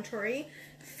anti-inflammatory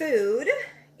food,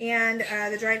 and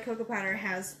the dried cocoa powder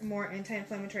has more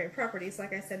anti-inflammatory properties,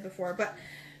 like I said before. But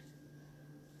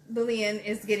Lillian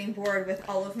is getting bored with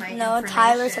all of my information. No,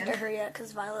 Tyler said to hurry up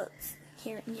because Violet's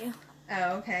hearing you.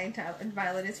 Oh, okay.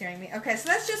 Violet is hearing me. Okay, so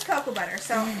that's just cocoa butter.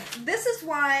 So this is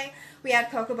why we add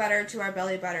cocoa butter to our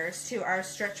belly butters, to our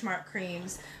stretch mark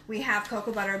creams. We have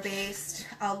cocoa butter based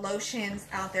lotions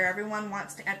out there. Everyone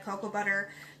wants to add cocoa butter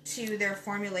to their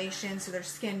formulations, to their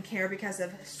skincare, because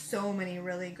of so many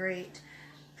really great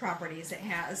properties it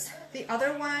has. The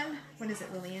other one, what is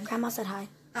it, Lillian? Grandma said hi.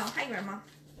 Oh, hi, Grandma.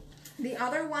 The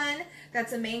other one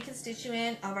that's a main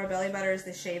constituent of our belly butter is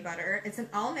the shea butter. It's an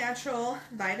all-natural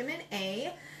vitamin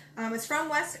A. It's from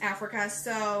West Africa,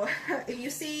 so if you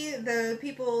see the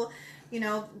people, you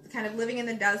know, kind of living in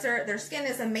the desert, their skin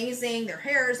is amazing, their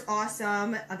hair is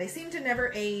awesome, they seem to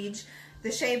never age.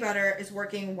 The shea butter is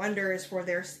working wonders for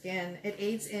their skin. It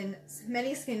aids in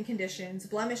many skin conditions,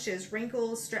 blemishes,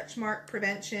 wrinkles, stretch mark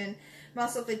prevention,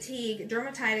 muscle fatigue,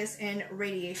 dermatitis, and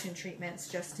radiation treatments,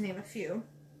 just to name a few.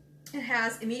 It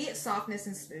has immediate softness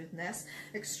and smoothness,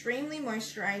 extremely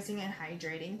moisturizing and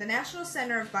hydrating. The National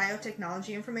Center of Biotechnology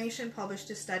Information published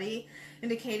a study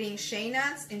indicating shea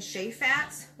nuts and shea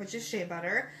fats, which is shea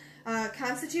butter,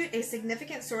 constitute a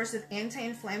significant source of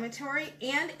anti-inflammatory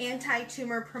and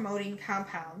anti-tumor promoting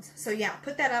compounds. So yeah,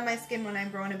 put that on my skin when I'm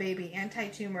growing a baby.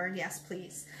 Anti-tumor, yes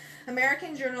please.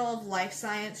 American Journal of Life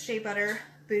Science, shea butter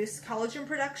boosts collagen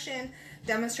production,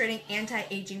 demonstrating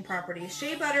anti-aging properties.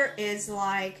 Shea butter is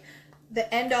like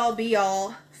the end-all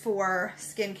be-all for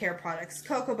skincare products.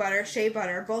 Cocoa butter, shea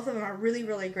butter, both of them are really,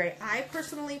 really great. I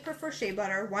personally prefer shea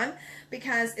butter, one,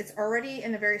 because it's already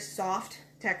in a very soft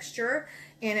texture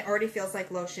and it already feels like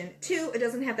lotion. Two, it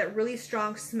doesn't have that really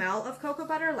strong smell of cocoa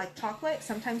butter like chocolate.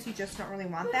 Sometimes you just don't really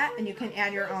want that, and you can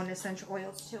add your own essential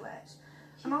oils to it.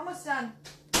 I'm almost done.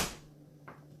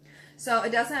 So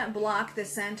it doesn't block the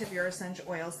scent of your essential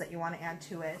oils that you want to add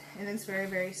to it. And it's very,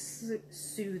 very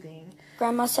soothing.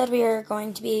 Grandma said we are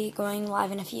going to be going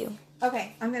live in a few.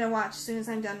 Okay, I'm going to watch as soon as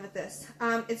I'm done with this.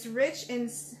 It's rich in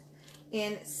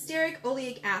stearic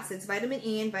oleic acids, vitamin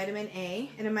E and vitamin A,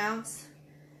 in amounts,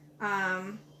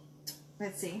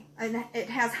 let's see, it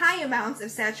has high amounts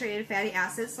of saturated fatty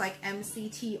acids like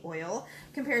MCT oil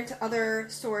compared to other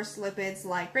source lipids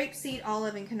like rapeseed,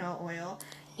 olive, and canola oil.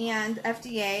 And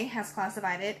FDA has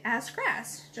classified it as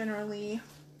GRAS, generally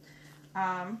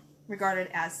regarded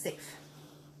as safe.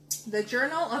 The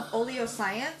Journal of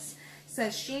Oleoscience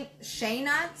says shea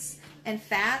nuts and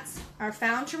fats are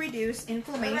found to reduce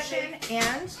inflammation,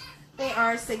 and they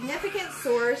are a significant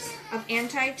source of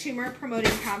anti-tumor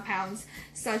promoting compounds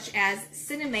such as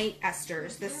cinnamate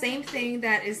esters, the same thing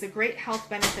that is the great health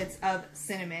benefits of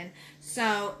cinnamon.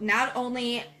 So not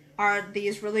only are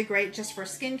these really great just for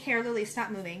skincare, Lily, stop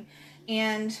moving,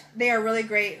 and they are really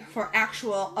great for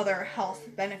actual other health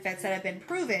benefits that have been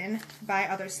proven by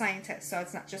other scientists. So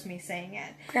it's not just me saying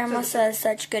it. Grandma says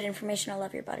such good information. I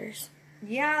love your butters.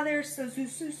 Yeah, they're so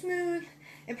smooth.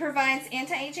 It provides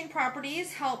anti-aging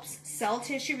properties, helps cell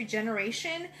tissue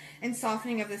regeneration and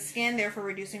softening of the skin, therefore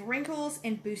reducing wrinkles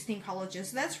and boosting collagen.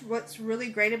 So that's what's really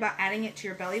great about adding it to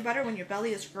your belly butter. When your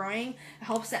belly is growing, it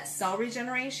helps that cell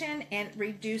regeneration and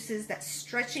reduces that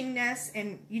stretchingness,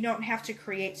 and you don't have to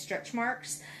create stretch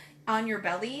marks on your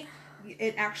belly.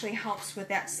 It actually helps with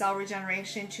that cell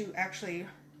regeneration to actually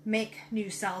make new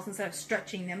cells instead of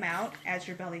stretching them out as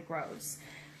your belly grows.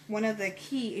 One of the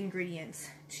key ingredients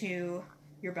to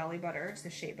your belly butter is the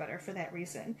shea butter for that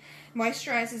reason.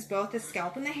 Moisturizes both the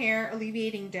scalp and the hair,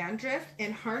 alleviating dandruff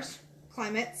in harsh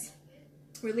climates,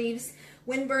 relieves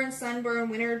windburn, sunburn,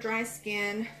 winter dry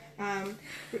skin,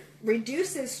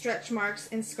 reduces stretch marks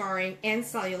and scarring, and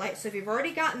cellulite. So if you've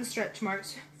already gotten stretch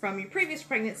marks from your previous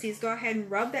pregnancies, go ahead and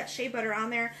rub that shea butter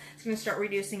on there. It's going to start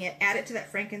reducing it. Add it to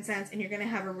that frankincense, and you're going to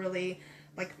have a really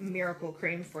like miracle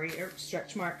cream for your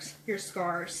stretch marks, your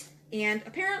scars, and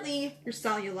apparently your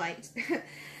cellulite.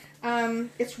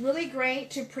 It's really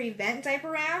great to prevent diaper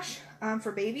rash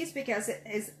for babies because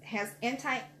it has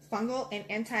antifungal and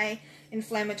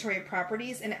anti-inflammatory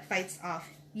properties, and it fights off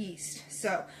yeast.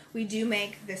 So we do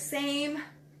make the same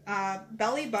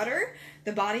belly butter,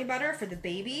 the body butter for the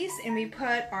babies, and we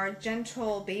put our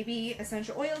gentle baby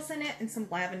essential oils in it and some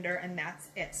lavender, and that's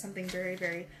it. Something very,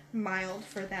 very mild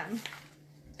for them.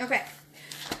 Okay.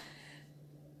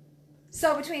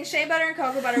 So between shea butter and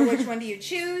cocoa butter, which one do you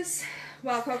choose?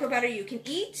 Well, cocoa butter you can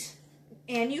eat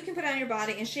and you can put on your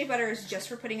body, and shea butter is just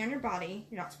for putting on your body.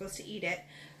 You're not supposed to eat it.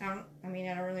 I don't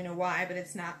really know why, but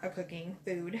it's not a cooking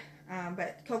food.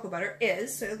 But cocoa butter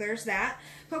is, so there's that.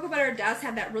 Cocoa butter does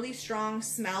have that really strong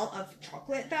smell of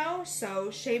chocolate though,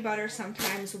 so shea butter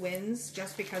sometimes wins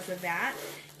just because of that.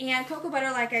 And cocoa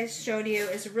butter, like I showed you,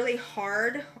 is really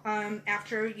hard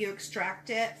after you extract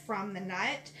it from the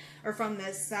nut or from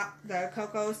the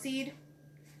cocoa seed,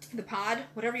 the pod,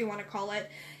 whatever you want to call it.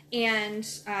 And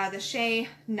the shea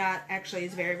nut actually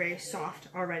is very, very soft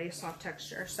already, soft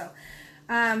texture. So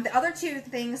the other two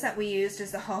things that we used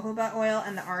is the jojoba oil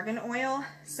and the argan oil.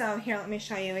 So here, let me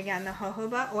show you again. The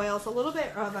jojoba oil is a little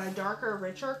bit of a darker,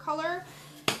 richer color.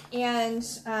 And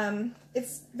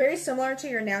it's very similar to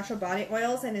your natural body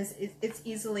oils, and it's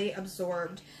easily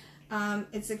absorbed.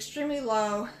 It's extremely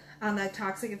low on the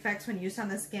toxic effects when used on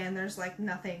the skin. There's like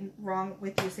nothing wrong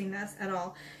with using this at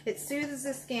all. It soothes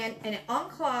the skin and it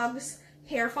unclogs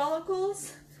hair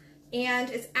follicles,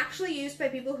 and it's actually used by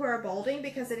people who are balding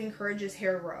because it encourages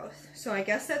hair growth. So I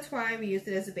guess that's why we use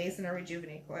it as a base in our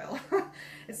Rejuvenate coil.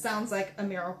 It sounds like a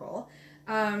miracle.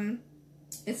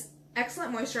 It's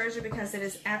excellent moisturizer because it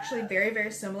is actually very,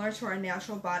 very similar to our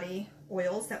natural body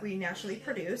oils that we naturally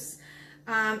produce.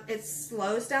 It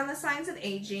slows down the signs of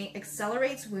aging,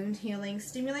 accelerates wound healing,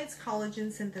 stimulates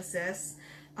collagen synthesis.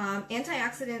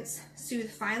 Antioxidants soothe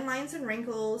fine lines and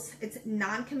wrinkles. It's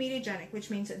non-comedogenic, which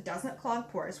means it doesn't clog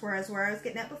pores, whereas where I was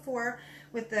getting at before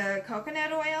with the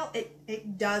coconut oil,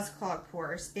 it does clog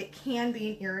pores. It can be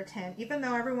an irritant. Even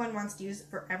though everyone wants to use it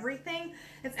for everything,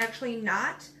 it's actually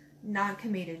not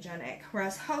non-comedogenic,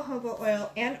 whereas jojoba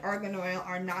oil and argan oil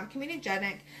are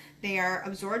non-comedogenic. They are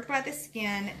absorbed by the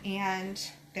skin, and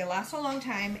they last a long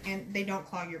time, and they don't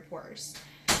clog your pores.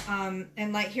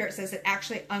 And like here it says it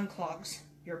actually unclogs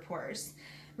your pores.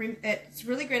 It's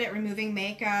really great at removing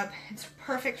makeup. It's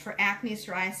perfect for acne,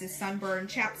 psoriasis, sunburn,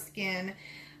 chapped skin,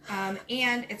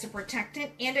 and it's a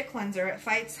protectant and a cleanser. It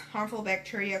fights harmful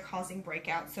bacteria causing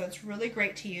breakouts, so it's really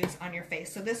great to use on your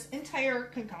face. So this entire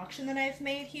concoction that I've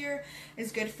made here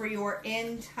is good for your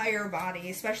entire body,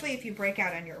 especially if you break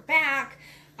out on your back,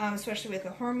 especially with the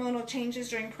hormonal changes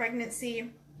during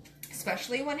pregnancy.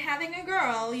 especially when having a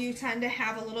girl, you tend to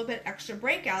have a little bit extra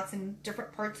breakouts in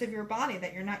different parts of your body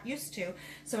that you're not used to.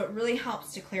 So it really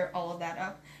helps to clear all of that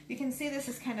up. You can see this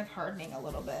is kind of hardening a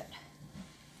little bit.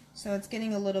 So it's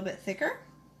getting a little bit thicker.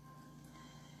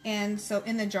 And so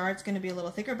in the jar it's going to be a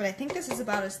little thicker, but I think this is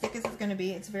about as thick as it's going to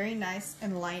be. It's very nice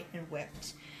and light and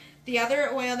whipped. The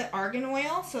other oil, the Argan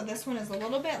oil, so this one is a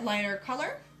little bit lighter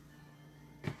color.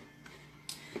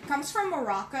 Comes from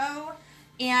Morocco,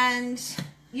 and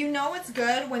you know it's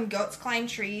good when goats climb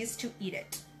trees to eat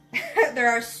it. There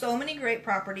are so many great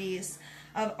properties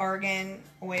of Argan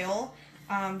oil.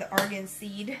 The Argan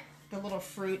seed, the little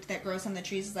fruit that grows on the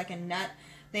trees, is like a nut.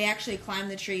 They actually climb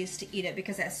the trees to eat it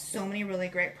because it has so many really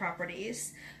great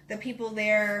properties. The people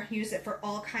there use it for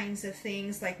all kinds of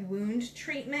things like wound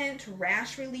treatment,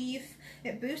 rash relief.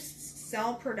 It boosts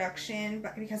cell production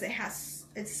because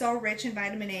it's so rich in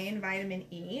vitamin A and vitamin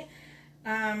E.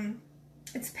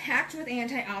 It's packed with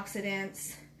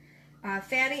antioxidants,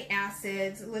 fatty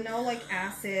acids, linoleic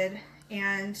acid,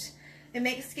 and it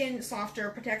makes skin softer,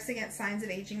 protects against signs of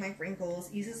aging like wrinkles,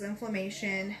 eases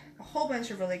inflammation, a whole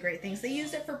bunch of really great things. They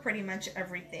use it for pretty much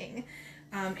everything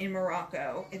in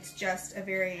Morocco. It's just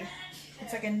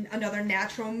it's like another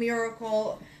natural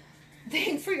miracle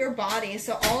thing for your body.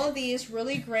 So all of these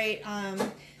really great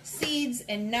seeds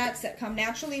and nuts that come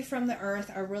naturally from the earth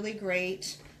are really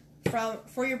great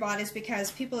for your bodies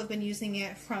because people have been using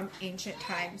it from ancient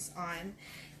times on.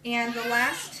 And the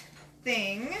last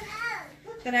thing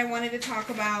that I wanted to talk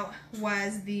about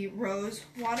was the rose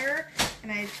water,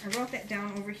 and I wrote that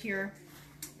down over here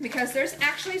because there's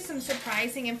actually some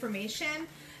surprising information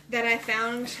that I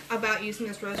found about using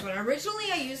this rose water. Originally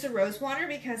I used the rose water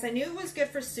because I knew it was good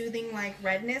for soothing like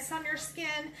redness on your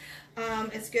skin.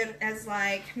 It's good as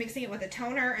like mixing it with a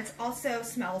toner. It also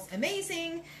smells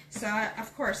amazing, so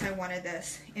of course I wanted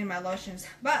this in my lotions.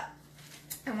 But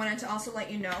I wanted to also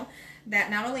let you know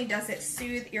that not only does it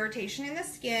soothe irritation in the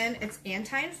skin, it's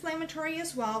anti-inflammatory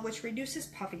as well, which reduces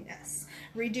puffiness,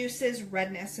 reduces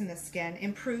redness in the skin,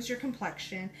 improves your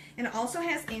complexion, and also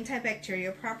has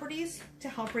antibacterial properties to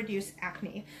help reduce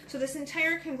acne. So this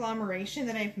entire conglomeration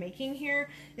that I'm making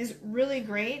here is really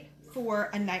great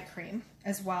for a night cream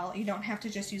as well. You don't have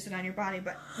to just use it on your body,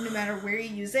 but no matter where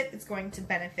you use it, it's going to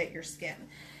benefit your skin.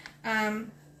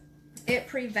 It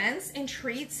prevents and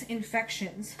treats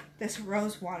infections, this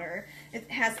rose water.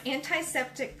 It has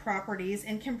antiseptic properties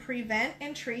and can prevent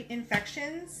and treat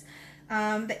infections.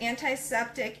 The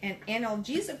antiseptic and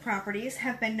analgesic properties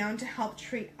have been known to help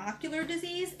treat ocular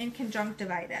disease and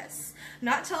conjunctivitis. I'm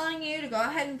not telling you to go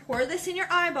ahead and pour this in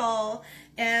your eyeball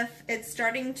if it's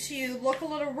starting to look a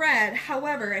little red.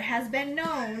 However, it has been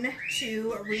known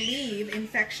to relieve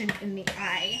infection in the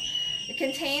eye. It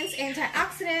contains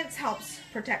antioxidants, helps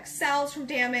protect cells from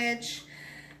damage,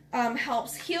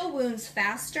 helps heal wounds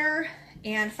faster,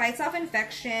 and fights off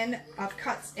infection of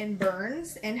cuts and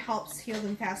burns, and helps heal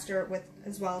them faster with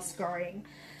as well as scarring.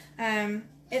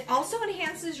 It also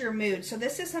enhances your mood. So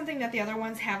this is something that the other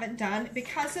ones haven't done.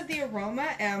 Because of the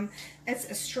aroma, it's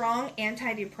a strong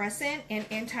antidepressant and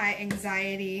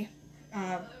anti-anxiety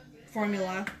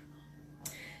formula.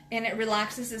 And it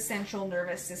relaxes the central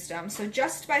nervous system. So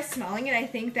just by smelling it, I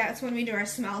think that's when we do our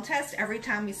smell test. Every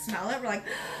time we smell it, we're like,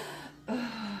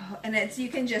 oh, and you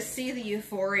can just see the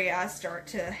euphoria start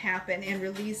to happen and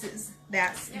releases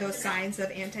those signs of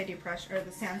antidepression, or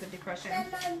the signs of depression.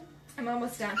 I'm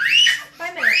almost done.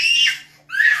 5 minutes.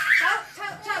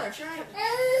 Tyler, try.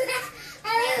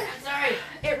 I'm sorry.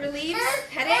 It relieves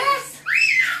headaches.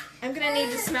 I'm gonna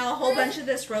need to smell a whole bunch of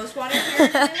this rose water here in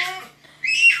a minute.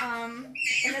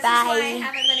 And this is why I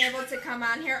haven't been able to come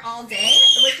on here all day,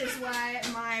 which is why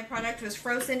my product was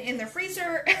frozen in the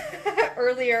freezer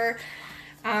earlier,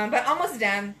 but almost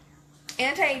done.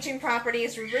 Anti-aging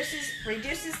properties,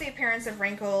 reduces the appearance of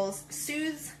wrinkles,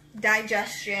 soothes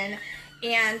digestion,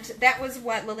 and that was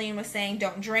what Lillian was saying,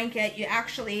 don't drink it. It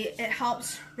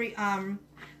helps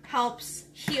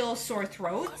heal sore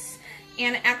throats,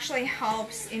 and it actually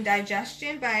helps in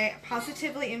digestion by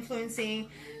positively influencing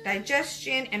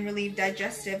digestion and relieve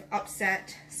digestive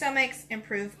upset stomachs,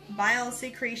 improve bile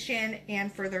secretion,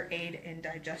 and further aid in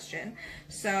digestion.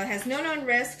 So it has no known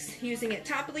risks using it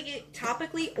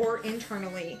topically or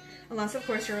internally, unless of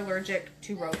course you're allergic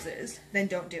to roses. Then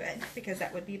don't do it, because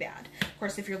that would be bad. Of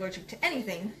course, if you're allergic to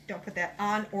anything, don't put that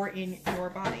on or in your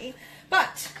body.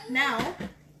 But now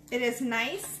it is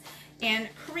nice and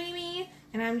creamy,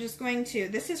 and I'm just going to,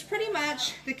 this is pretty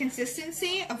much the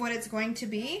consistency of what it's going to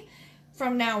be.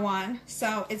 from now on.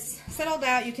 So it's settled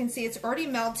out. You can see it's already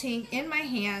melting in my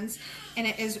hands, and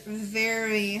it is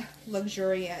very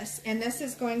luxurious. And this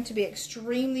is going to be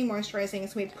extremely moisturizing.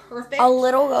 It's going to be perfect. A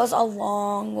little goes a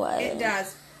long way. It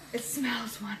does. It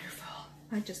smells wonderful.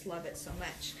 I just love it so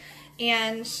much.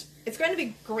 And it's going to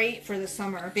be great for the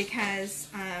summer because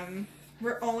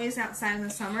we're always outside in the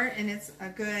summer, and it's a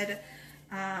good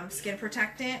skin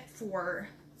protectant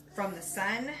from the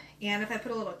sun. And if I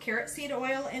put a little carrot seed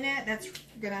oil in it, that's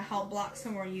going to help block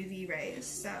some more UV rays.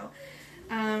 So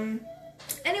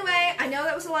anyway, I know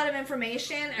that was a lot of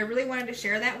information. I really wanted to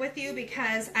share that with you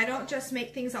because I don't just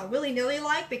make things all willy-nilly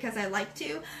because I like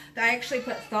to, but I actually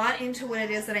put thought into what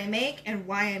it is that I make and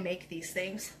why I make these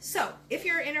things. So if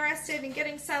you're interested in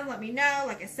getting some, let me know.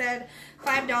 Like I said,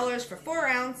 $5 for 4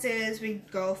 ounces. We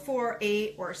go 4,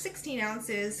 8, or 16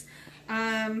 ounces,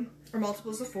 or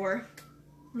multiples of 4.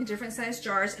 In different size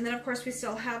jars. And then of course we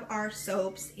still have our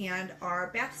soaps and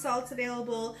our bath salts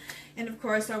available, and of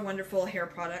course our wonderful hair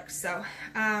products. So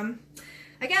I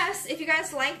guess if you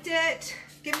guys liked it,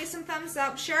 give me some thumbs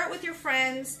up, share it with your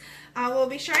friends. We'll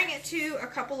be sharing it to a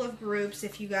couple of groups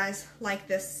if you guys like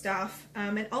this stuff.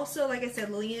 And also, like I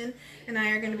said, Lillian and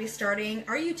I are going to be starting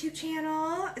our YouTube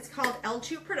channel. It's called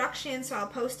L2 Production, so I'll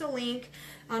post a link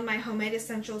on my Homemade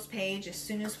Essentials page as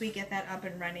soon as we get that up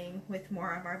and running with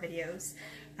more of our videos.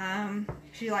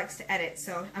 She likes to edit,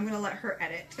 so I'm going to let her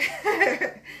edit.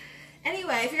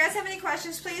 Anyway, if you guys have any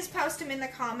questions, please post them in the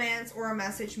comments or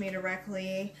message me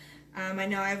directly. I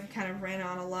know I've kind of ran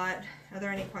on a lot. Are there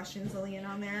any questions, Lillian,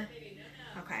 on there?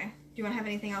 Okay. Do you want to have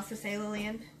anything else to say,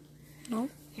 Lillian? No.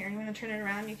 Here, I'm going to turn it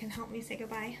around. You can help me say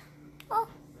goodbye. Oh.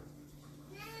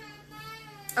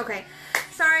 Okay.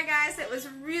 Sorry, guys. It was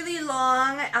really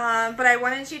long, but I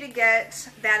wanted you to get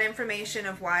that information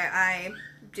of why I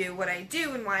do what I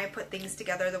do and why I put things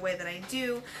together the way that I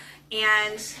do.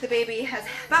 And the baby has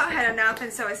about had enough,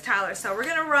 and so is Tyler. So we're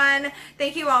going to run.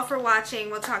 Thank you all for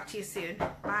watching. We'll talk to you soon.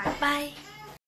 Bye. Bye.